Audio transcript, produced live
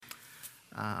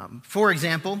For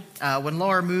example, when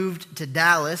Laura moved to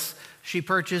Dallas, she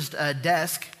purchased a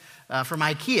desk from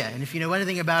IKEA. And if you know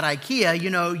anything about IKEA, you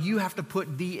know you have to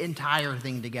put the entire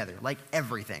thing together, like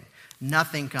everything.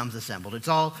 Nothing comes assembled. It's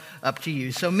all up to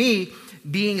you. So me,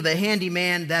 being the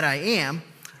handyman that I am,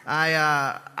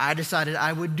 I decided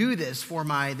I would do this for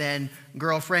my then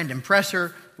girlfriend, impress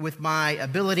her with my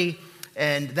ability,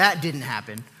 and that didn't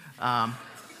happen.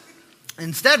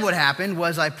 Instead, what happened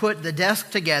was I put the desk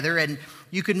together, and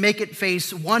you could make it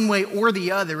face one way or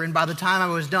the other, and by the time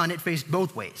I was done, it faced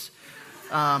both ways.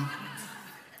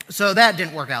 So that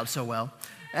didn't work out so well.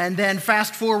 And then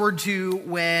fast forward to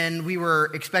when we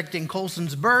were expecting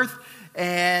Colson's birth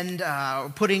and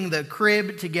putting the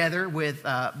crib together with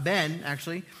Ben,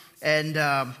 actually. And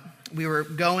we were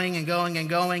going and going and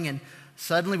going, and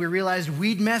suddenly we realized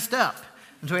we'd messed up.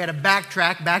 And so we had to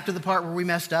backtrack back to the part where we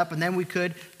messed up, and then we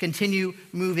could continue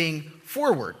moving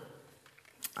forward.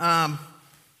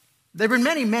 There have been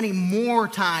many, many more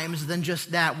times than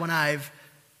just that when I've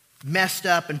messed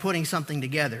up and putting something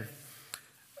together.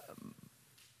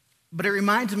 But it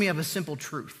reminds me of a simple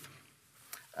truth.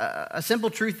 A simple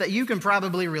truth that you can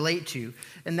probably relate to,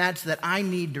 and that's that I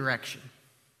need direction.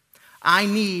 I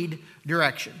need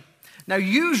direction. Now,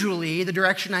 usually the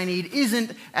direction I need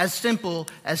isn't as simple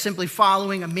as simply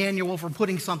following a manual for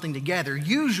putting something together.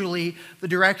 Usually the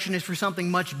direction is for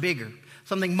something much bigger,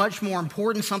 something much more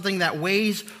important, something that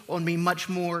weighs on me much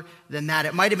more than that.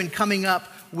 It might have been coming up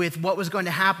with what was going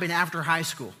to happen after high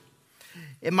school.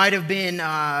 It might have been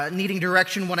needing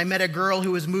direction when I met a girl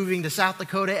who was moving to South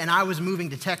Dakota and I was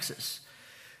moving to Texas.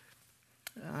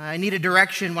 I needed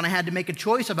direction when I had to make a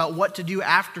choice about what to do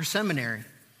after seminary.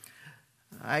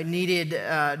 I needed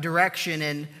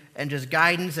direction and just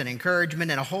guidance and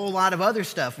encouragement and a whole lot of other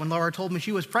stuff when Laura told me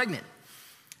she was pregnant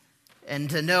and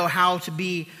to know how to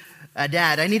be a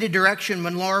dad. I needed direction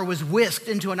when Laura was whisked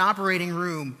into an operating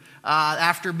room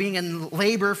after being in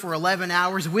labor for 11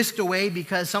 hours, whisked away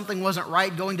because something wasn't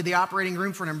right, going to the operating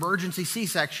room for an emergency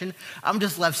C-section. I'm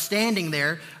just left standing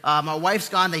there. My wife's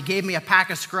gone. They gave me a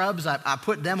pack of scrubs. I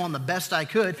put them on the best I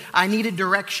could. I needed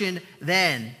direction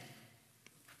then.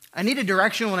 I needed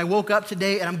direction when I woke up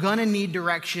today, and I'm going to need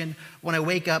direction when I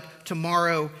wake up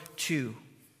tomorrow too.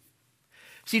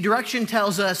 See, direction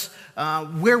tells us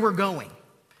where we're going.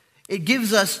 It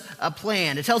gives us a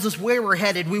plan. It tells us where we're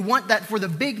headed. We want that for the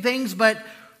big things, but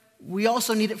we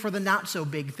also need it for the not so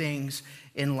big things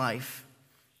in life.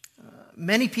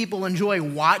 Many people enjoy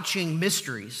watching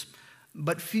mysteries,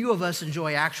 but few of us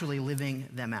enjoy actually living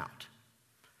them out.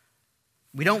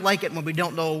 We don't like it when we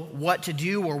don't know what to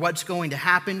do or what's going to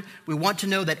happen. We want to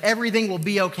know that everything will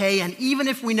be okay, and even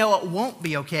if we know it won't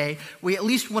be okay, we at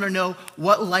least want to know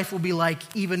what life will be like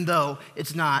even though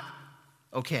it's not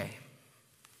okay.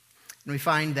 And we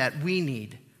find that we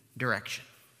need direction.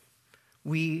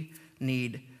 We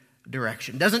need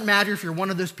direction. Doesn't matter if you're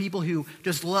one of those people who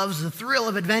just loves the thrill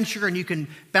of adventure and you can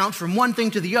bounce from one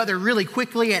thing to the other really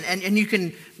quickly and you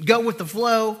can go with the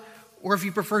flow, or if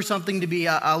you prefer something to be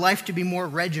a life to be more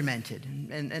regimented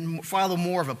and follow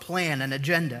more of a plan, an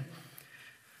agenda.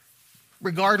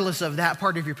 Regardless of that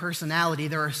part of your personality,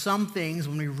 there are some things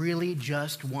when we really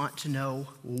just want to know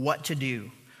what to do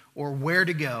or where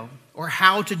to go or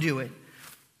how to do it,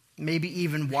 maybe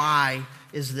even why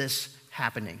is this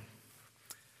happening.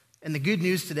 And the good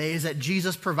news today is that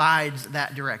Jesus provides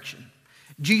that direction.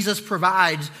 Jesus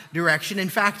provides direction. In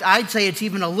fact, I'd say it's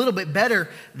even a little bit better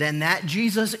than that.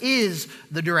 Jesus is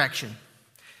the direction.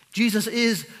 Jesus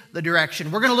is the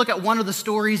direction. We're going to look at one of the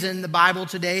stories in the Bible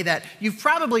today that you've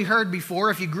probably heard before.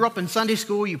 If you grew up in Sunday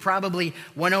school, you probably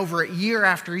went over it year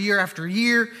after year after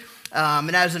year.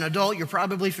 And as an adult, you're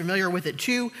probably familiar with it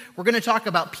too. We're going to talk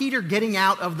about Peter getting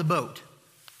out of the boat.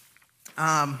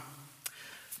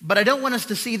 But I don't want us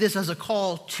to see this as a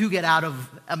call to get out of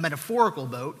a metaphorical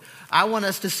boat. I want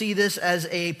us to see this as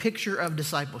a picture of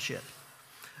discipleship,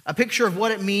 a picture of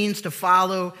what it means to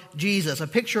follow Jesus, a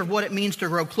picture of what it means to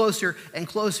grow closer and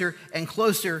closer and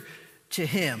closer to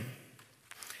Him.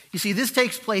 You see, this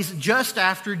takes place just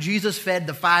after Jesus fed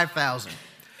the 5,000.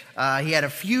 He had a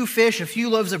few fish, a few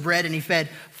loaves of bread, and he fed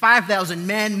 5,000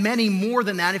 men, many more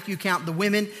than that if you count the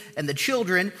women and the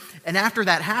children. And after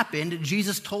that happened,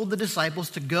 Jesus told the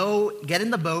disciples to go get in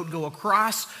the boat, go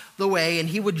across the way, and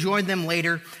he would join them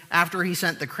later after he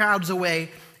sent the crowds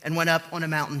away and went up on a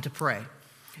mountain to pray.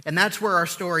 And that's where our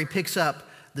story picks up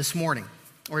this morning.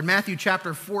 We're in Matthew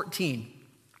chapter 14.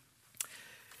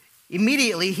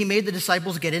 Immediately, he made the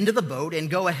disciples get into the boat and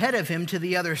go ahead of him to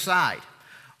the other side,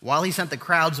 while he sent the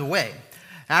crowds away.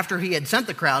 After he had sent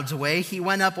the crowds away, he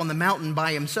went up on the mountain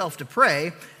by himself to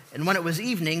pray, and when it was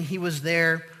evening, he was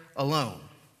there alone.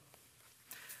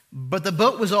 But the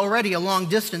boat was already a long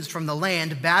distance from the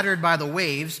land, battered by the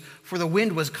waves, for the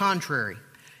wind was contrary.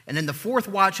 And in the fourth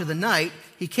watch of the night,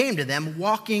 he came to them,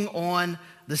 walking on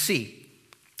the sea.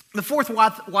 The fourth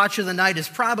watch of the night is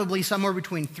probably somewhere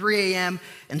between 3 a.m.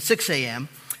 and 6 a.m.,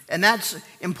 and that's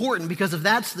important because if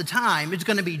that's the time, it's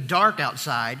going to be dark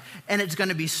outside and it's going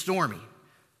to be stormy.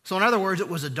 So in other words, it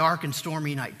was a dark and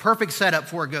stormy night. Perfect setup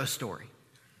for a ghost story.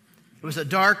 It was a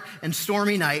dark and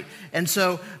stormy night, and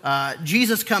so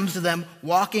Jesus comes to them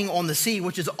walking on the sea,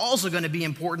 which is also going to be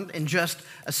important in just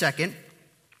a second.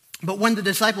 But when the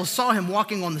disciples saw him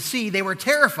walking on the sea, they were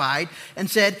terrified and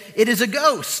said, "It is a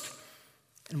ghost."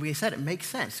 And we said it makes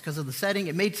sense because of the setting.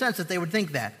 It made sense that they would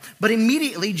think that. But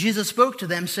immediately Jesus spoke to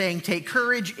them saying, "Take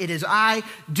courage, it is I,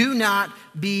 do not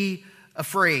be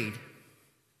afraid."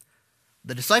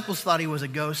 The disciples thought he was a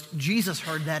ghost. Jesus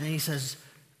heard that and he says,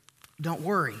 "Don't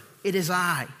worry, it is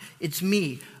I, it's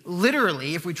me."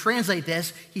 Literally, if we translate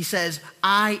this, he says,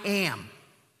 "I am.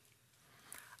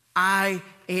 I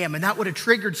am." And that would have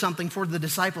triggered something for the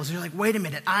disciples. They're like, wait a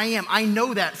minute, I am. I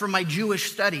know that from my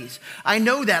Jewish studies. I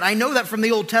know that from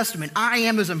the Old Testament. I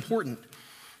am is important.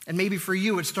 And maybe for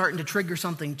you, it's starting to trigger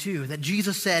something too, that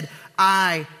Jesus said,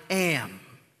 "I am.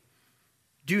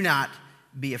 Do not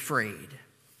be afraid."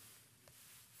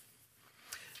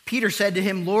 Peter said to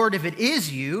him, "Lord, if it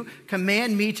is you,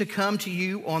 command me to come to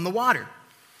you on the water."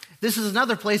 This is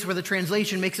another place where the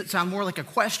translation makes it sound more like a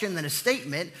question than a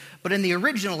statement, but in the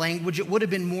original language, it would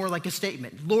have been more like a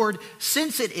statement. "Lord,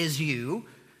 since it is you,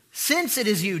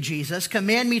 Jesus,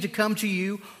 command me to come to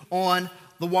you on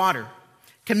the water.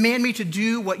 Command me to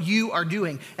do what you are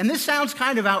doing." And this sounds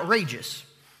kind of outrageous.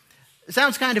 It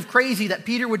sounds kind of crazy that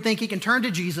Peter would think he can turn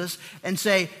to Jesus and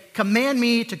say, "Command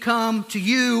me to come to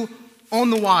you on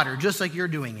the water," just like you're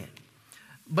doing it.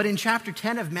 But in chapter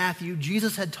 10 of Matthew,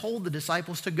 Jesus had told the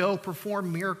disciples to go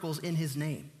perform miracles in his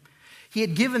name. He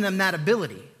had given them that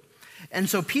ability. And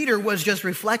so Peter was just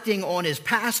reflecting on his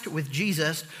past with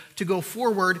Jesus to go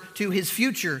forward to his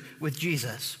future with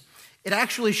Jesus. It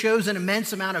actually shows an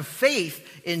immense amount of faith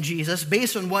in Jesus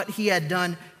based on what he had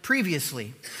done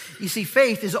previously. You see,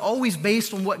 faith is always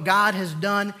based on what God has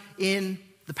done in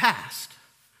the past.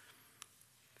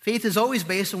 Faith is always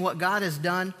based on what God has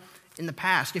done in the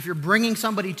past. If you're bringing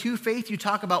somebody to faith, you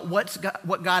talk about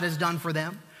what God has done for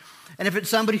them. And if it's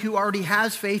somebody who already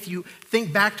has faith, you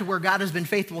think back to where God has been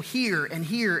faithful here and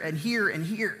here and here and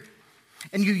here.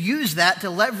 And you use that to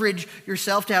leverage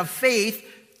yourself to have faith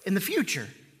in the future.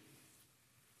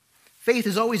 Faith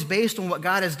is always based on what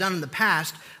God has done in the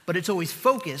past, but it's always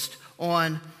focused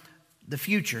on the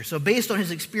future. So based on his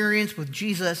experience with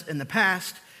Jesus in the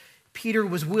past, Peter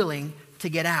was willing to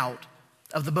get out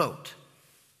of the boat.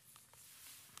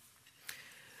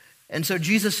 And so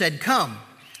Jesus said, "Come."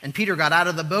 And Peter got out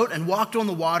of the boat and walked on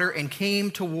the water and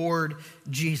came toward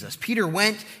Jesus. Peter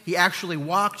went, he actually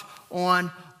walked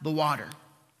on the water.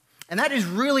 And that is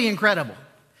really incredible.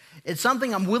 It's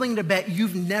something I'm willing to bet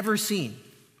you've never seen.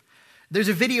 There's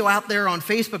a video out there on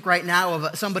Facebook right now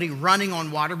of somebody running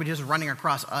on water, but just running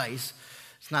across ice.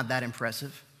 It's not that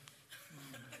impressive.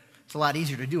 It's a lot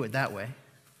easier to do it that way.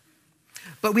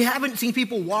 But we haven't seen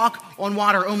people walk on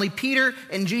water. Only Peter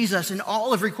and Jesus in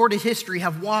all of recorded history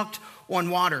have walked on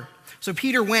water. So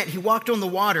Peter went, he walked on the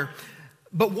water.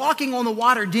 But walking on the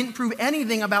water didn't prove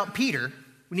anything about Peter.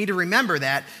 We need to remember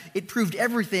that. It proved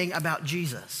everything about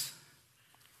Jesus.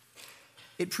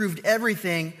 It proved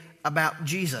everything about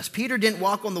Jesus. Peter didn't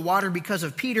walk on the water because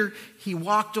of Peter. He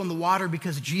walked on the water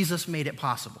because Jesus made it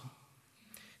possible.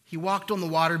 He walked on the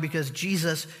water because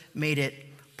Jesus made it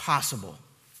possible.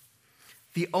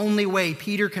 The only way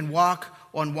Peter can walk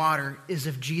on water is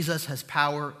if Jesus has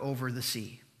power over the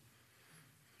sea.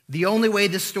 The only way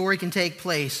this story can take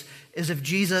place is if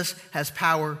Jesus has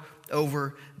power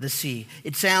over the sea.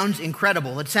 It sounds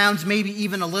incredible. It sounds maybe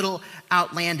even a little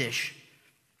outlandish.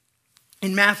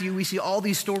 In Matthew, we see all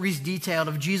these stories detailed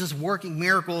of Jesus working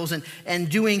miracles and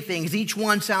doing things. Each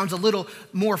one sounds a little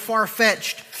more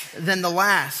far-fetched than the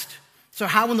last. So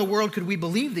how in the world could we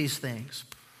believe these things?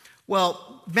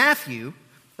 Well, Matthew,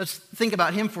 let's think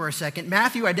about him for a second.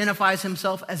 Matthew identifies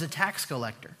himself as a tax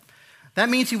collector. That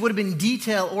means he would have been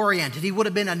detail-oriented. He would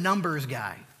have been a numbers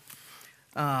guy.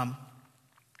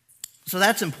 So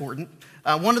that's important.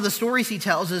 One of the stories he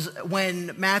tells is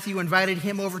when Matthew invited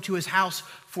him over to his house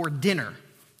for dinner.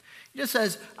 He just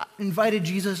says, invited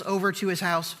Jesus over to his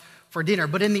house for dinner.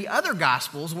 But in the other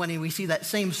Gospels, when we see that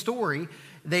same story,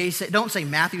 they don't say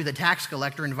Matthew the tax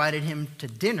collector invited him to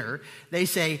dinner. They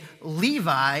say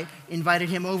Levi invited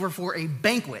him over for a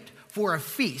banquet, for a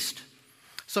feast.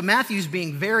 So Matthew's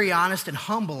being very honest and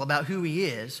humble about who he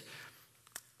is.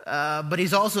 but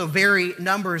he's also very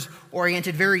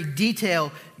numbers-oriented, very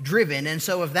detail-driven. And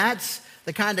so if that's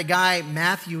the kind of guy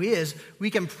Matthew is, we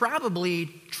can probably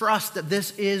trust that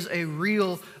this is a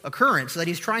real occurrence, that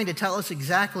he's trying to tell us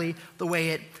exactly the way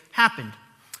it happened.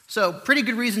 So pretty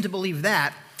good reason to believe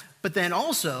that. But then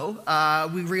also,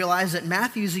 we realize that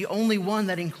Matthew's the only one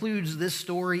that includes this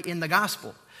story in the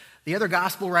gospel. The other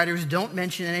gospel writers don't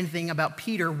mention anything about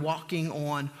Peter walking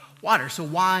on water. So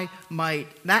why might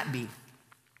that be?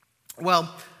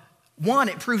 Well, one,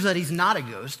 it proves that he's not a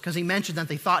ghost, because he mentioned that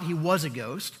they thought he was a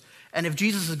ghost. And if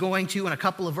Jesus is going to, in a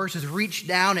couple of verses, reach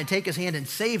down and take his hand and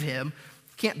save him,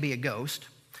 can't be a ghost.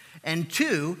 And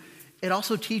two, it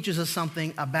also teaches us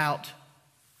something about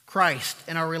Christ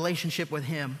and our relationship with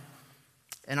him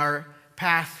and our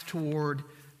path toward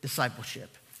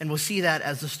discipleship. And we'll see that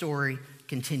as the story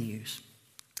continues.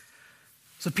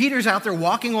 So Peter's out there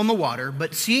walking on the water,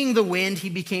 but seeing the wind, he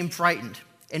became frightened.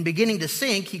 And beginning to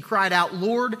sink, he cried out,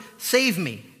 "Lord, save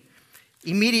me."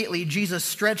 Immediately, Jesus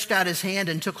stretched out his hand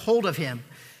and took hold of him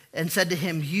and said to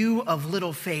him, "You of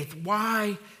little faith,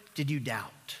 why did you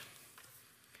doubt?"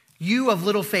 You of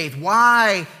little faith,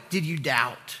 why did you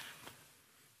doubt?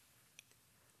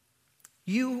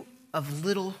 You of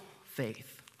little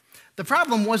faith. The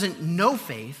problem wasn't no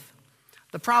faith.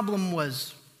 The problem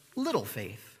was little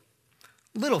faith.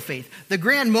 Little faith. The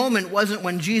grand moment wasn't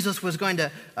when Jesus was going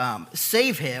to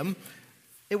save him.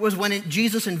 It was when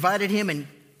Jesus invited him and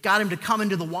got him to come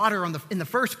into the water in the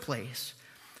first place.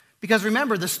 Because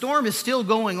remember, the storm is still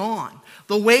going on.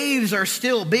 The waves are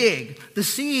still big. The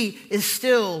sea is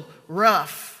still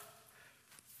rough.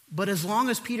 But as long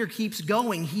as Peter keeps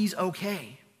going, he's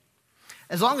okay.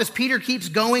 As long as Peter keeps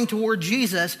going toward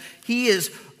Jesus, he is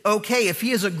okay. If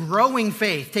he is a growing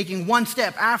faith, taking one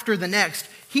step after the next,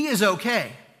 he is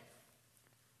okay.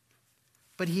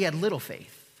 But he had little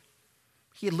faith.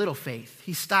 He had little faith.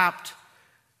 He stopped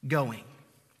going.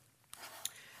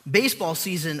 Baseball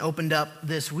season opened up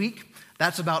this week.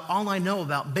 That's about all I know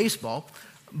about baseball.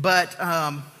 But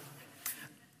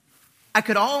I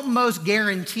could almost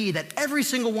guarantee that every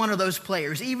single one of those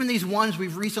players, even these ones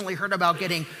we've recently heard about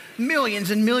getting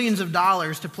millions and millions of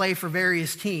dollars to play for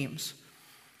various teams,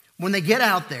 when they get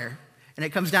out there and it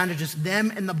comes down to just them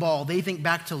and the ball, they think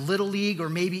back to Little League or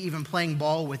maybe even playing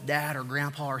ball with dad or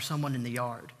grandpa or someone in the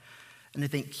yard. And they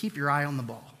think, keep your eye on the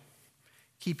ball.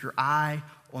 Keep your eye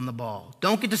on the ball.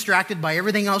 Don't get distracted by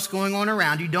everything else going on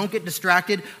around you. Don't get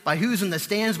distracted by who's in the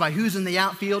stands, by who's in the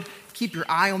outfield. Keep your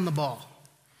eye on the ball.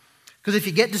 Because if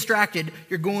you get distracted,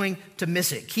 you're going to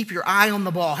miss it. Keep your eye on the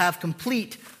ball. Have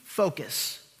complete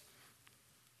focus.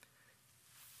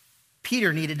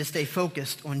 Peter needed to stay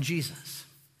focused on Jesus.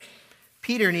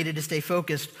 Peter needed to stay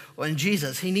focused on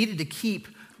Jesus. He needed to keep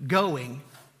going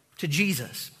to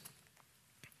Jesus.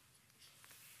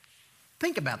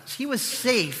 Think about this. He was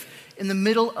safe in the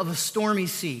middle of a stormy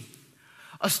sea.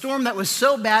 A storm that was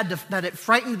so bad that it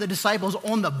frightened the disciples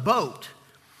on the boat.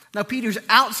 Now Peter's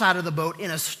outside of the boat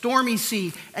in a stormy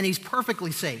sea, and he's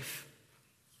perfectly safe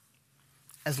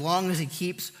as long as he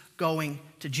keeps going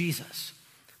to Jesus.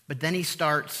 But then he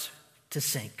starts to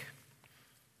sink.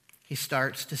 He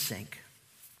starts to sink.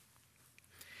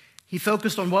 He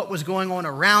focused on what was going on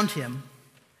around him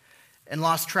and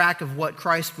lost track of what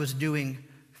Christ was doing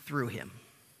through him.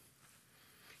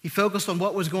 He focused on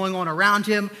what was going on around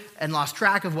him and lost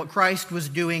track of what Christ was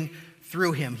doing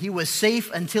through him. He was safe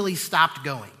until he stopped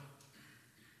going.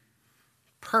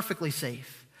 Perfectly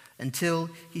safe until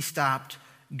he stopped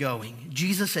going.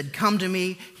 Jesus had come to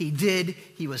me. He did.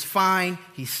 He was fine.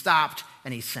 He stopped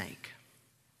and he sank.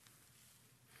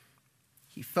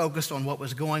 He focused on what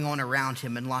was going on around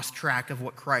him and lost track of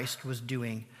what Christ was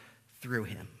doing through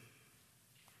him.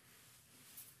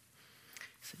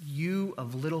 He said, "You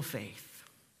of little faith,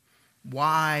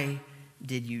 why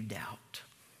did you doubt?"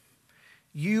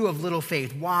 You of little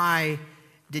faith, why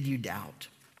did you doubt?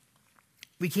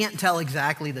 We can't tell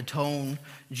exactly the tone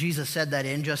Jesus said that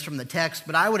in just from the text,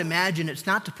 but I would imagine it's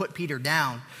not to put Peter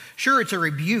down. Sure, it's a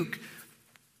rebuke,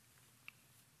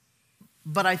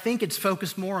 but I think it's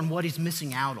focused more on what he's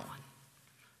missing out on.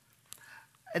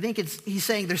 I think he's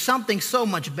saying there's something so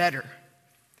much better.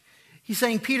 He's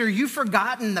saying, Peter, you've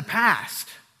forgotten the past.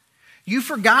 You've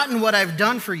forgotten what I've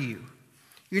done for you.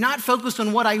 You're not focused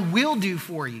on what I will do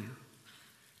for you.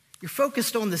 You're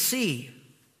focused on the sea.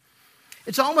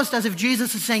 It's almost as if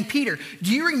Jesus is saying, Peter,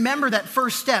 do you remember that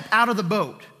first step out of the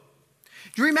boat?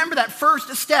 Do you remember that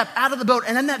first step out of the boat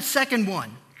and then that second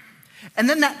one? And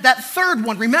then that third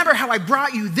one? Remember how I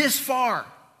brought you this far?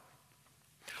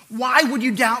 Why would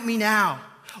you doubt me now?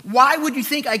 Why would you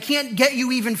think I can't get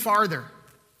you even farther?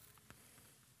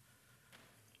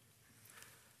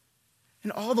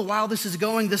 And all the while this is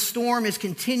going, the storm is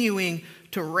continuing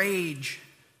to rage.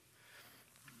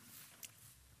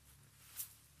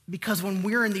 Because when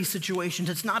we're in these situations,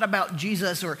 it's not about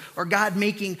Jesus or God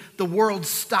making the world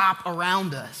stop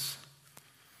around us.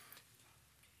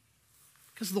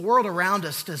 Because the world around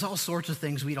us does all sorts of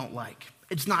things we don't like.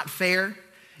 It's not fair.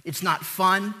 It's not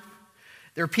fun.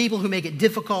 There are people who make it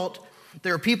difficult.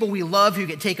 There are people we love who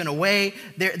get taken away.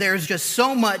 There's just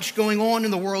so much going on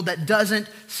in the world that doesn't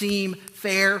seem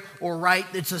fair or right.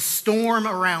 It's a storm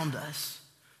around us.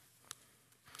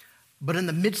 But in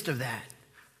the midst of that,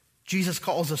 Jesus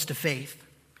calls us to faith.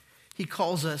 He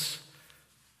calls us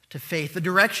to faith. The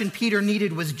direction Peter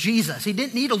needed was Jesus. He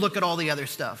didn't need to look at all the other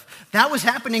stuff. That was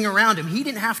happening around him. He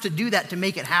didn't have to do that to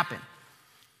make it happen.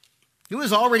 It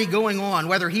was already going on,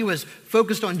 whether he was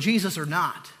focused on Jesus or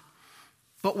not.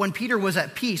 But when Peter was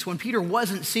at peace, when Peter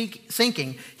wasn't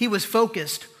sinking, he was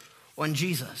focused on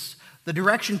Jesus. The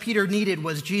direction Peter needed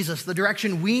was Jesus. The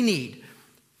direction we need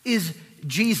is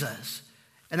Jesus.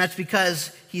 And that's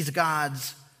because he's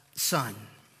God's Son.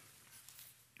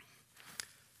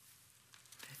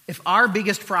 If our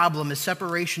biggest problem is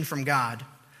separation from God,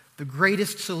 the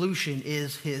greatest solution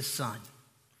is his Son.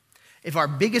 If our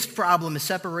biggest problem is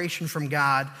separation from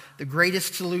God, the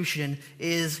greatest solution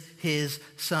is his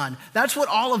Son. That's what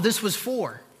all of this was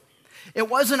for. It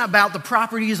wasn't about the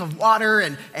properties of water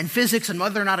and physics and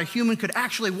whether or not a human could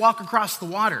actually walk across the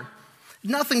water.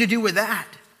 Nothing to do with that.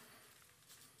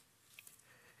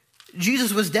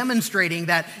 Jesus was demonstrating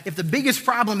that if the biggest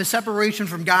problem is separation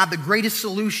from God, the greatest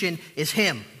solution is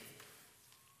him.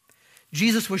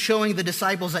 Jesus was showing the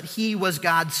disciples that he was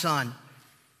God's Son.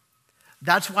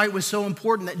 That's why it was so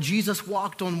important that Jesus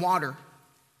walked on water.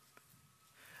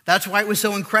 That's why it was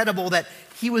so incredible that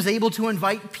he was able to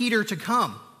invite Peter to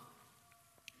come.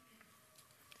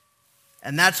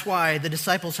 And that's why the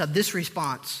disciples had this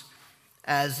response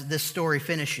as this story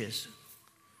finishes.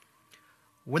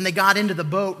 When they got into the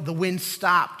boat, the wind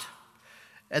stopped,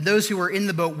 and those who were in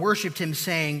the boat worshiped him,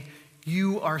 saying,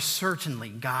 "You are certainly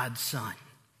God's Son.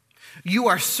 You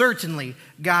are certainly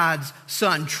God's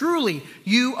Son. Truly,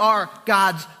 you are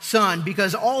God's Son,"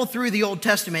 because all through the Old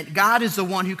Testament, God is the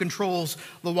one who controls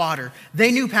the water.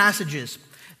 They knew passages.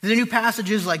 They knew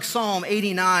passages like Psalm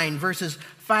 89, verses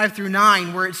 5 through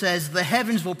 9, where it says, "The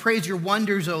heavens will praise your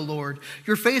wonders, O Lord,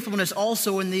 your faithfulness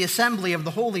also in the assembly of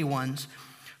the holy ones.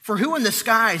 For who in the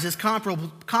skies is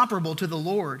comparable to the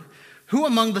Lord? Who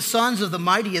among the sons of the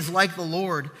mighty is like the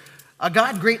Lord? A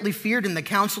God greatly feared in the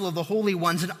council of the holy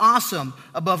ones and awesome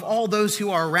above all those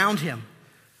who are around him.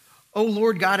 O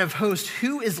Lord God of hosts,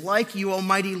 who is like you,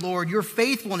 Almighty Lord? Your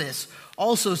faithfulness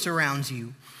also surrounds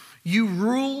you. You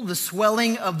rule the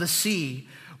swelling of the sea.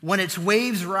 When its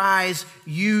waves rise,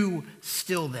 you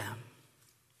still them."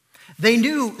 They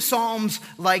knew Psalms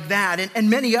like that and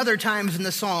many other times in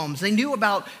the Psalms. They knew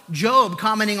about Job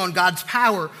commenting on God's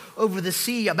power over the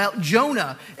sea, about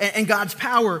Jonah and God's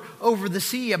power over the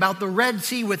sea, about the Red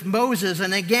Sea with Moses,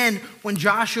 and again when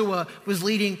Joshua was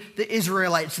leading the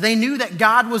Israelites. They knew that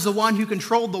God was the one who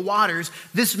controlled the waters.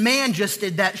 This man just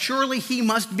did that. Surely he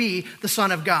must be the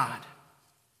Son of God.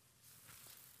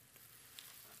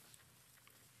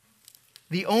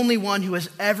 The only one who has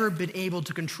ever been able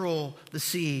to control the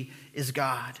sea is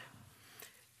God.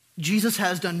 Jesus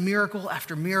has done miracle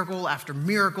after miracle after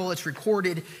miracle. It's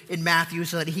recorded in Matthew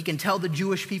so that he can tell the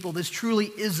Jewish people this truly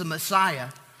is the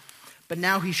Messiah. But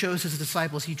now he shows his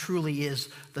disciples he truly is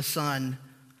the Son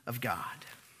of God.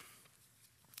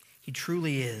 He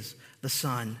truly is the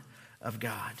Son of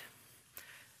God.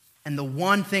 And the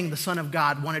one thing the Son of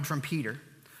God wanted from Peter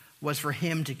was for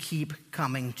him to keep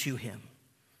coming to him.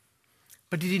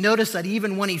 But did you notice that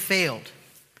even when he failed,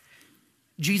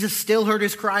 Jesus still heard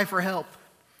his cry for help?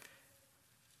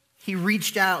 He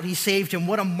reached out, he saved him.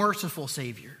 What a merciful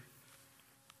Savior.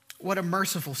 What a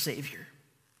merciful Savior.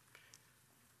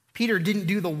 Peter didn't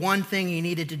do the one thing he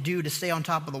needed to do to stay on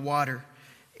top of the water,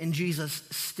 and Jesus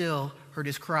still heard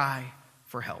his cry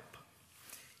for help.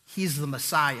 He's the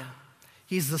Messiah.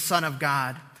 He's the Son of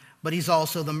God, but he's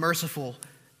also the merciful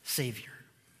Savior.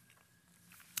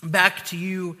 Back to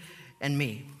you and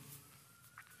me.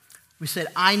 We said,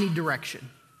 I need direction.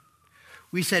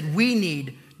 We said, we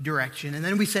need direction. And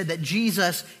then we said that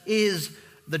Jesus is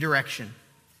the direction.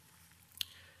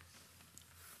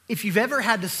 If you've ever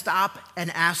had to stop and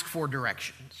ask for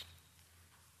directions,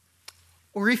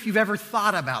 or if you've ever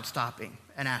thought about stopping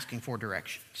and asking for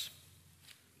directions,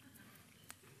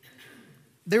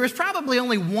 there is probably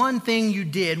only one thing you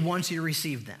did once you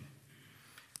received them.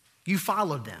 You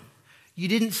followed them. You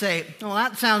didn't say, "Well,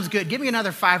 that sounds good. Give me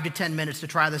another 5 to 10 minutes to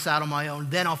try this out on my own,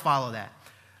 then I'll follow that."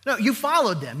 No, you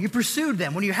followed them. You pursued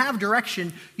them. When you have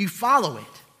direction, you follow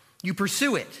it. You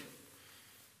pursue it.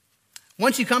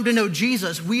 Once you come to know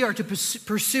Jesus, we are to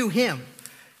pursue him.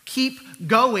 Keep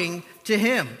going to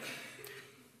him.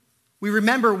 We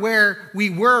remember where we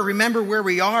were, remember where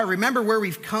we are, remember where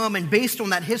we've come, and based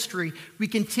on that history, we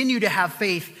continue to have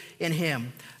faith in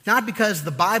him. Not because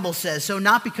the Bible says so,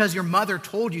 not because your mother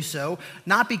told you so,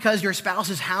 not because your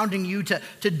spouse is hounding you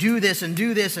to do this and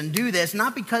do this and do this,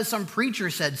 not because some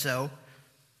preacher said so.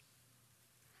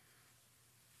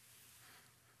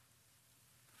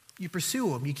 You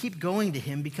pursue him, you keep going to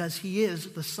him because he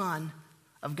is the Son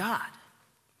of God.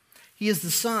 He is the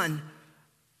Son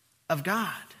of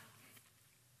God.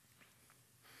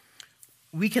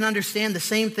 We can understand the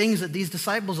same things that these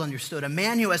disciples understood. A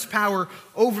man who has power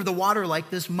over the water like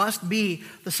this must be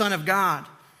the Son of God.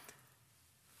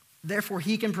 Therefore,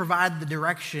 he can provide the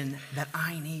direction that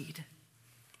I need.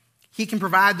 He can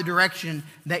provide the direction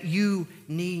that you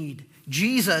need.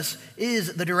 Jesus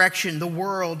is the direction the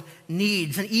world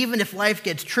needs. And even if life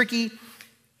gets tricky,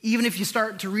 even if you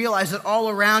start to realize that all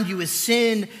around you is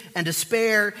sin and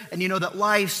despair, and you know that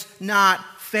life's not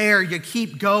fair, you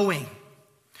keep going.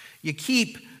 You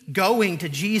keep going to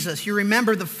Jesus. You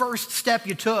remember the first step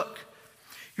you took.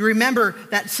 You remember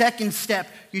that second step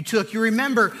you took. You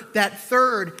remember that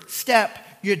third step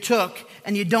you took,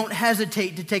 and you don't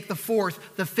hesitate to take the fourth,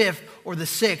 the fifth, or the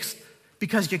sixth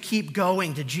because you keep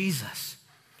going to Jesus.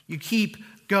 You keep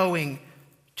going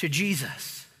to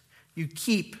Jesus. You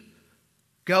keep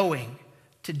going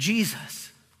to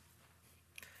Jesus.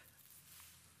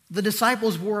 The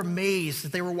disciples were amazed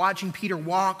that they were watching Peter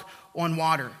walk on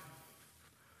water.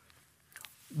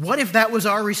 What if that was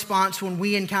our response when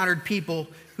we encountered people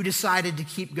who decided to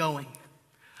keep going?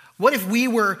 What if we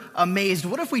were amazed?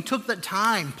 What if we took the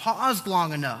time, paused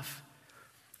long enough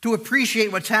to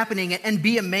appreciate what's happening and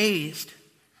be amazed?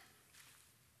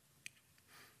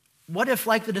 What if,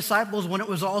 like the disciples, when it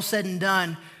was all said and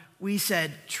done, we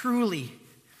said, truly,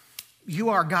 you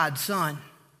are God's Son.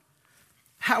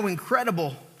 How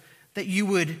incredible that you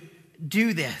would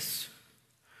do this.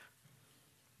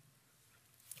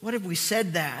 What if we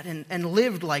said that and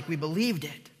lived like we believed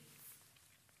it?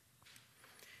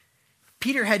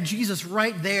 Peter had Jesus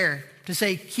right there to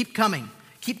say, keep coming,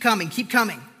 keep coming, keep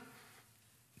coming.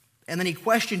 And then he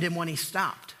questioned him when he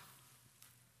stopped.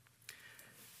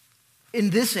 In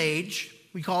this age,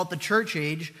 we call it the church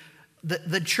age,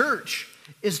 the church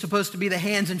is supposed to be the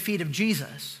hands and feet of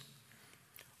Jesus.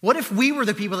 What if we were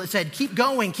the people that said, keep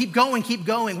going, keep going, keep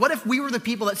going? What if we were the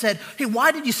people that said, hey,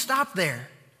 why did you stop there?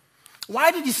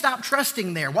 Why did you stop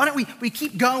trusting there? Why don't we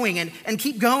keep going and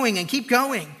keep going and keep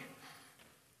going?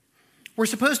 We're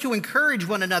supposed to encourage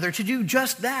one another to do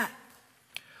just that.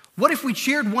 What if we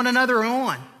cheered one another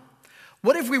on?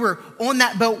 What if we were on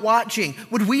that boat watching?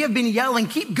 Would we have been yelling,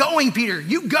 keep going, Peter,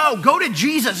 you go to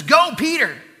Jesus, go,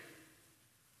 Peter?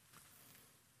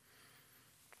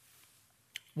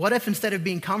 What if instead of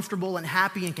being comfortable and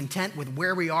happy and content with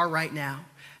where we are right now,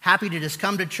 happy to just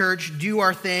come to church, do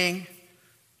our thing,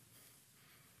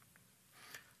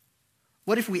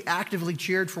 what if we actively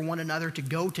cheered for one another to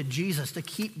go to Jesus, to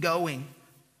keep going,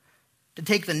 to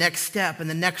take the next step and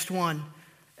the next one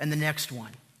and the next one?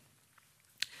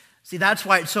 See, that's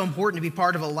why it's so important to be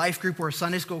part of a life group or a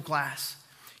Sunday school class.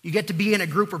 You get to be in a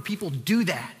group where people do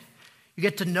that. You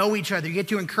get to know each other. You get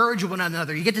to encourage one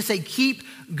another. You get to say, keep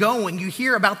going. You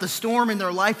hear about the storm in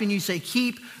their life and you say,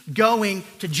 keep going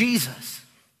to Jesus.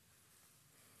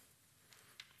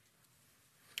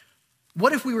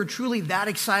 What if we were truly that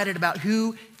excited about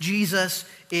who Jesus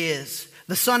is,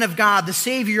 the Son of God, the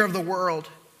Savior of the world?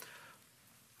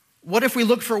 What if we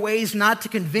looked for ways not to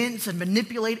convince and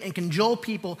manipulate and cajole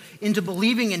people into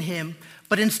believing in him,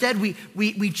 but instead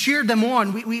we cheered them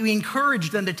on, we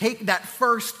encouraged them to take that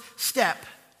first step?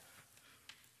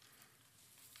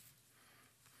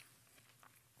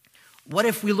 What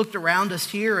if we looked around us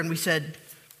here and we said,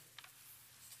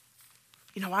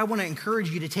 I want to encourage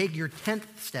you to take your 10th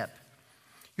step,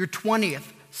 your 20th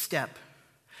step.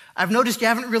 I've noticed you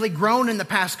haven't really grown in the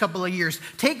past couple of years.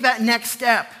 Take that next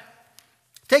step.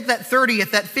 Take that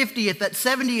 30th, that 50th, that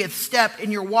 70th step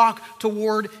in your walk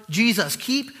toward Jesus.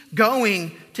 Keep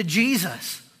going to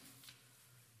Jesus.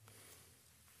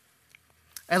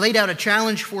 I laid out a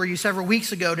challenge for you several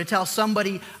weeks ago to tell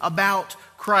somebody about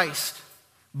Christ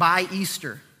by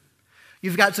Easter.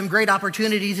 You've got some great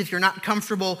opportunities if you're not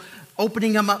comfortable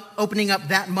opening up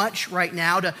that much right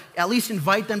now to at least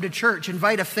invite them to church.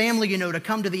 Invite a family to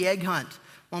come to the egg hunt.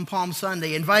 on Palm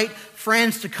Sunday. Invite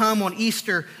friends to come on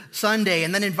Easter Sunday,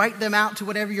 and then invite them out to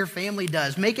whatever your family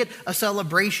does. Make it a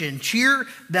celebration. Cheer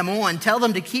them on. Tell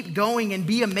them to keep going and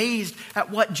be amazed at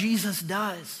what Jesus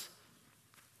does.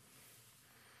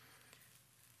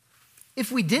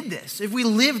 If we did this, if we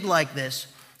lived like this,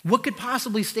 what could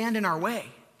possibly stand in our way?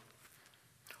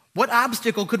 What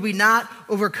obstacle could we not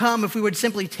overcome if we would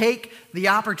simply take the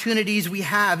opportunities we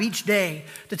have each day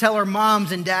to tell our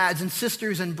moms and dads and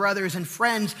sisters and brothers and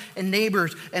friends and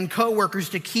neighbors and coworkers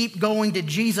to keep going to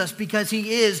Jesus because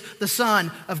he is the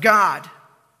Son of God?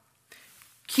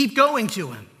 Keep going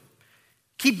to him.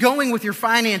 Keep going with your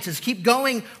finances. Keep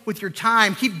going with your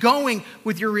time. Keep going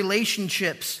with your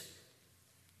relationships.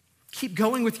 Keep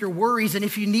going with your worries. And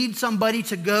if you need somebody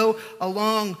to go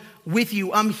along with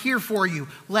you, I'm here for you.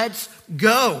 Let's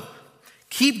go.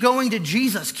 Keep going to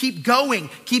Jesus. Keep going.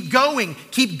 Keep going.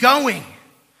 Keep going.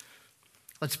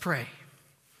 Let's pray.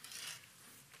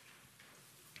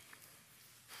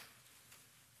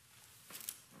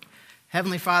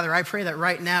 Heavenly Father, I pray that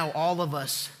right now all of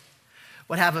us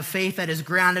would have a faith that is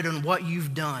grounded in what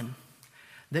you've done,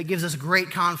 that gives us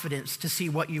great confidence to see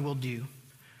what you will do,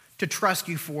 to trust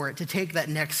you for it, to take that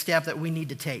next step that we need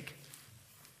to take.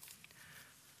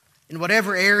 In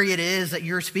whatever area it is that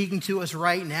you're speaking to us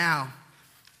right now,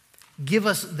 give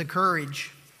us the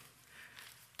courage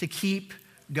to keep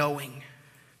going.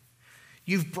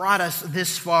 You've brought us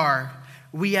this far.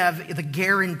 We have the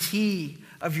guarantee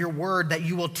of your word that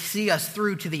you will see us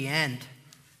through to the end.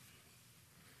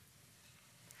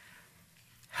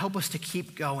 Help us to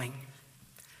keep going.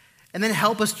 And then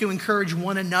help us to encourage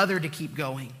one another to keep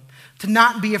going, to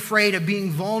not be afraid of being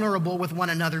vulnerable with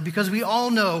one another, because we all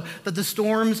know that the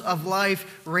storms of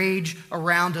life rage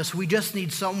around us. We just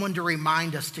need someone to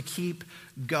remind us to keep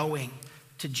going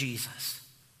to Jesus.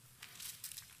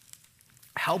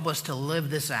 Help us to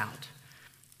live this out,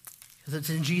 because it's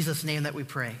in Jesus' name that we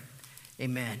pray.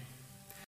 Amen.